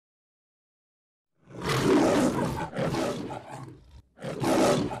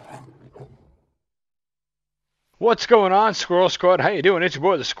What's going on, Squirrel Squad? How you doing? It's your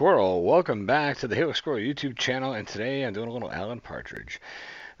boy, the Squirrel. Welcome back to the Look Squirrel YouTube channel, and today I'm doing a little Alan Partridge.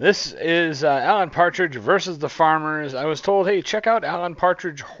 This is Alan Partridge versus the farmers. I was told, hey, check out Alan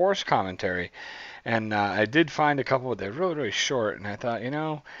Partridge horse commentary, and I did find a couple, but they're really, really short, and I thought, you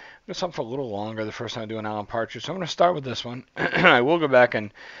know, there's something for a little longer the first time I do an Alan Partridge, so I'm going to start with this one. I will go back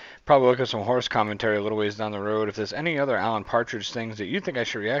and probably look at some horse commentary a little ways down the road. If there's any other Alan Partridge things that you think I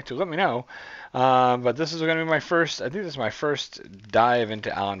should react to, let me know. But this is going to be my first, I think this is my first dive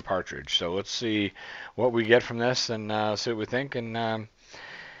into Alan Partridge. So let's see what we get from this and see what we think. And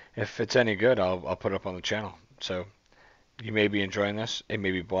if it's any good, I'll put it up on the channel. So you may be enjoying this. It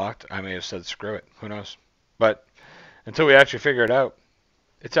may be blocked. I may have said screw it. Who knows? But until we actually figure it out,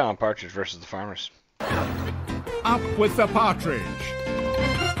 it's Alan Partridge versus the farmers. Up with the partridge.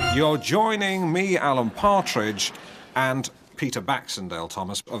 You're joining me, Alan Partridge, and Peter Baxendale,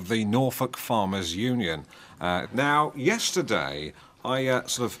 Thomas, of the Norfolk Farmers Union. Now, yesterday, I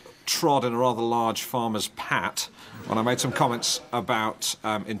sort of trod in a rather large farmer's pat when I made some comments about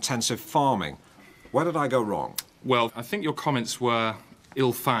intensive farming. Where did I go wrong? Well, I think your comments were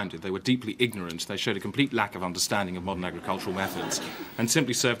ill-founded. They were deeply ignorant. They showed a complete lack of understanding of modern agricultural methods and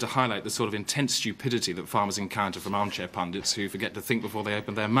simply served to highlight the sort of intense stupidity that farmers encounter from armchair pundits who forget to think before they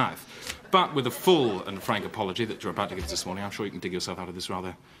open their mouth. But with a full and frank apology that you're about to give us this morning, I'm sure you can dig yourself out of this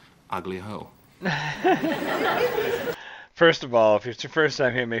rather ugly hole. First of all, if it's your first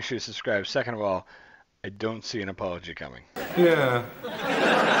time here, make sure you subscribe. Second of all, I don't see an apology coming. Yeah.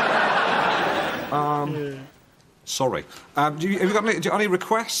 Sorry. Have you got any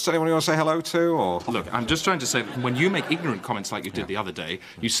requests? Anyone you want to say hello to? Or? Look, I'm just trying to say that when you make ignorant comments like you did the other day,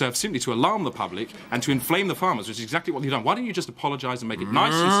 you serve simply to alarm the public and to inflame the farmers, which is exactly what you've done. Why don't you just apologise and make it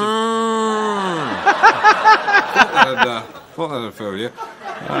nice and Thought that'd fool you.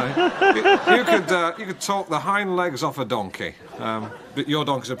 You could talk the hind legs off a donkey. But your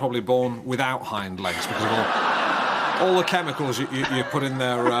donkeys are probably born without hind legs because of all the chemicals you put in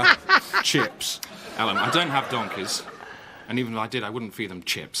their chips. Alan, I don't have donkeys, and even if I did, I wouldn't feed them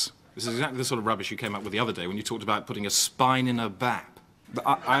chips. This is exactly the sort of rubbish you came up with the other day when you talked about putting a spine in a bap.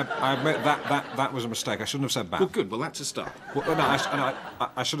 I admit that was a mistake. I shouldn't have said bap. Well, good. Well, that's a start. Well, no,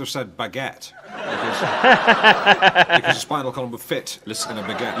 I should have said baguette. Because a spinal column would fit in a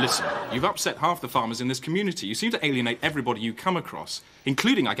baguette. Listen, you've upset half the farmers in this community. You seem to alienate everybody you come across,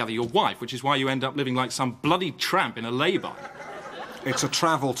 including, I gather, your wife, which is why you end up living like some bloody tramp in a lay-by. It's a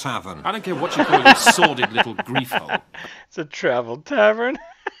travel tavern. I don't care what you call it, you sordid little grief hole. It's a travel tavern.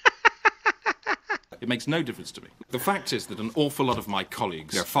 It makes no difference to me. The fact is that an awful lot of my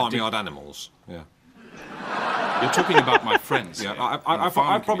colleagues... Yeah, farmyard animals. Yeah. You're talking about my friends. Yeah, I've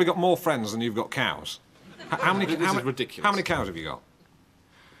probably got more friends than you've got cows. This is ridiculous. How many cows have you got?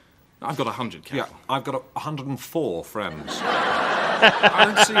 I've got 100 cattle. Yeah, I've got 104 friends. I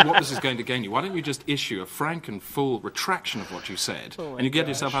don't see what this is going to gain you. Why don't you just issue a frank and full retraction of what you said, and you get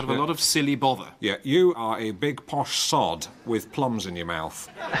yourself out of a lot of silly bother. Yeah, you are a big posh sod with plums in your mouth.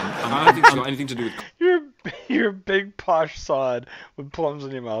 And I don't think it's got anything to do with... You're a big posh sod with plums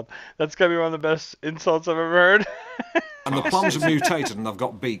in your mouth. That's got to be one of the best insults I've ever heard. And the plums have mutated and they've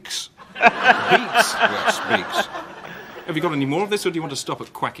got beaks. Beaks? Yes, beaks. Have you got any more of this, or do you want to stop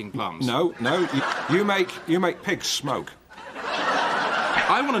at quacking plums? No. You make pigs smoke.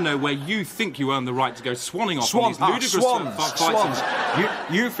 I want to know where you think you earn the right to go swanning off on these ludicrous swans.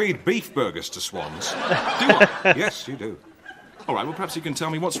 You feed beef burgers to swans. Do I? Yes, you do. All right, well, perhaps you can tell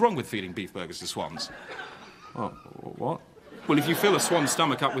me what's wrong with feeding beef burgers to swans. Oh, what? Well, if you fill a swan's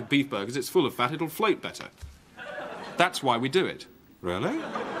stomach up with beef burgers, it's full of fat, it'll float better. That's why we do it. Really?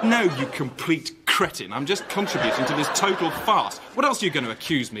 No, you complete cretin. I'm just contributing to this total farce. What else are you going to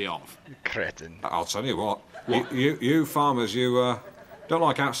accuse me of? Cretin. I'll tell you what. You farmers, you don't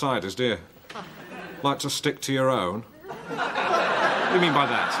like outsiders, do you? Like to stick to your own? What do you mean by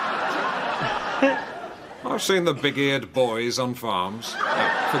that? I've seen the big-eared boys on farms.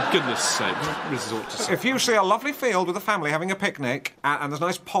 Oh, for goodness sake, don't resort to... If you see a lovely field with a family having a picnic, and there's a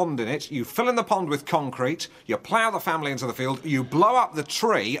nice pond in it, you fill in the pond with concrete, you plough the family into the field, you blow up the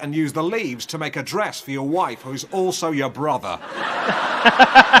tree and use the leaves to make a dress for your wife, who's also your brother.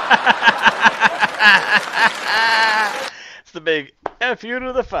 It's the big F you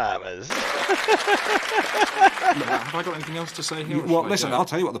to the farmers. Have I got anything else to say here? Well, listen, I'll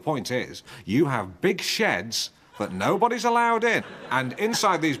tell you what the point is. You have big sheds that nobody's allowed in. And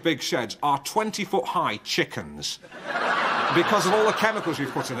inside these big sheds are 20-foot-high chickens. Because of all the chemicals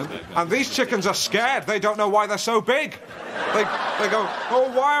you've put in them. And these chickens are scared. They don't know why they're so big. They go,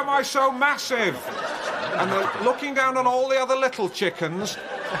 oh, why am I so massive? And they're looking down on all the other little chickens,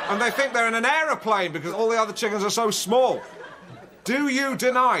 And they think they're in an aeroplane because all the other chickens are so small. Do you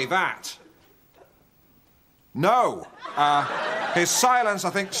deny that? No. His silence, I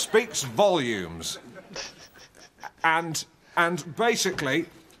think, speaks volumes. And basically,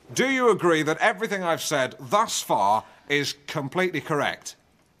 do you agree that everything I've said thus far is completely correct?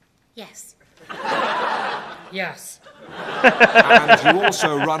 Yes. Yes. And you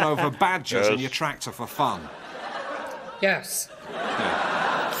also run over badgers in your tractor for fun? Yes.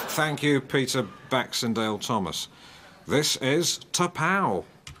 Yeah. Thank you, Peter Baxendale Thomas. This is Tapow.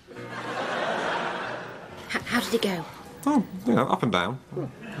 How did it go? Oh, up and down.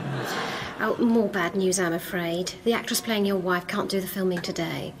 Oh, more bad news, I'm afraid. The actress playing your wife can't do the filming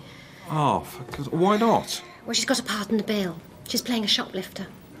today. Oh, why not? Well, she's got a part in the bill. She's playing a shoplifter.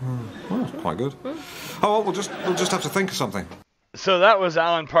 Well, that's quite good. Oh, well, we'll just have to think of something. So that was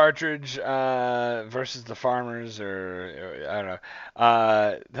Alan Partridge versus the Farmers, or I don't know.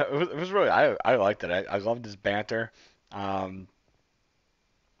 It was really, I liked it. I loved his banter.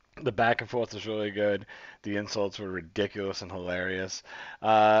 The back and forth was really good. The insults were ridiculous and hilarious.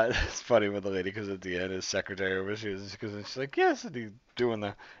 It's funny with the lady, because at the end his secretary was, she's like, yes, and he's doing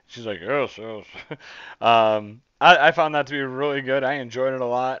the, she's like, yes, yes. I found that to be really good. I enjoyed it a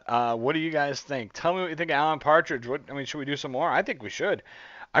lot. What do you guys think? Tell me what you think of Alan Partridge. Should we do some more? I think we should.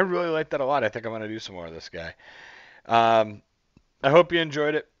 I really liked that a lot. I think I'm going to do some more of this guy. I hope you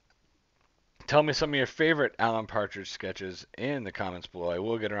enjoyed it. Tell me some of your favorite Alan Partridge sketches in the comments below. I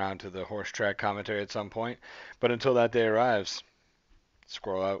will get around to the horse track commentary at some point. But until that day arrives,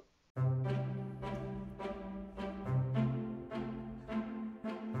 squirrel out.